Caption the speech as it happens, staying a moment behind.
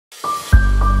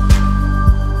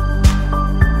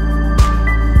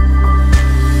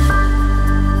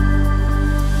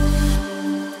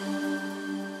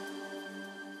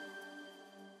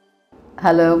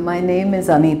Hello, my name is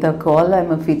Anita Kaul. I'm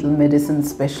a fetal medicine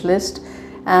specialist,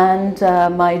 and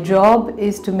my job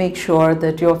is to make sure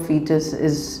that your fetus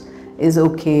is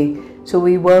okay. So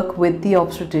we work with the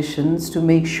obstetricians to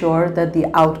make sure that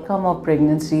the outcome of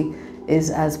pregnancy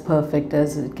is as perfect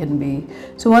as it can be.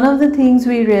 So one of the things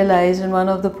we realize and one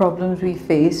of the problems we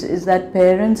face is that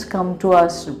parents come to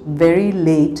us very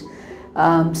late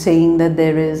saying that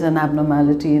there is an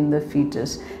abnormality in the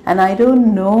fetus. And I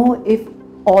don't know if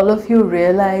all of you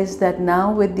realize that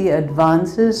now with the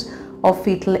advances of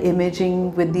fetal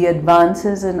imaging, with the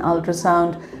advances in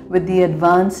ultrasound, with the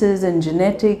advances in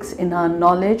genetics, in our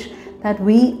knowledge, that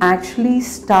we actually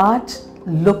start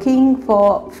looking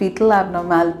for fetal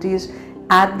abnormalities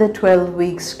at the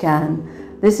 12-week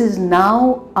scan. This is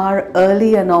now our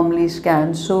early anomaly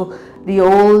scan. So the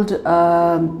old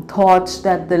thoughts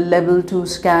that the level 2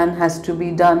 scan has to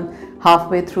be done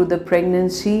halfway through the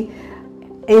pregnancy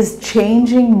is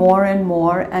changing more and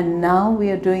more, and now we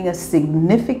are doing a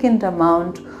significant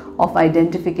amount of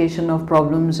identification of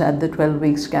problems at the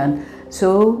 12-week scan.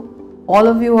 So all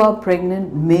of you are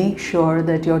pregnant, make sure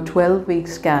that your 12-week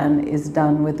scan is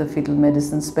done with a fetal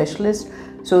medicine specialist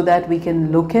so that we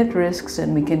can look at risks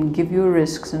and we can give you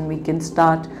risks and we can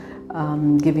start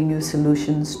giving you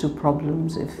solutions to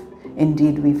problems if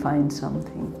indeed we find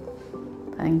something.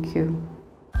 Thank you.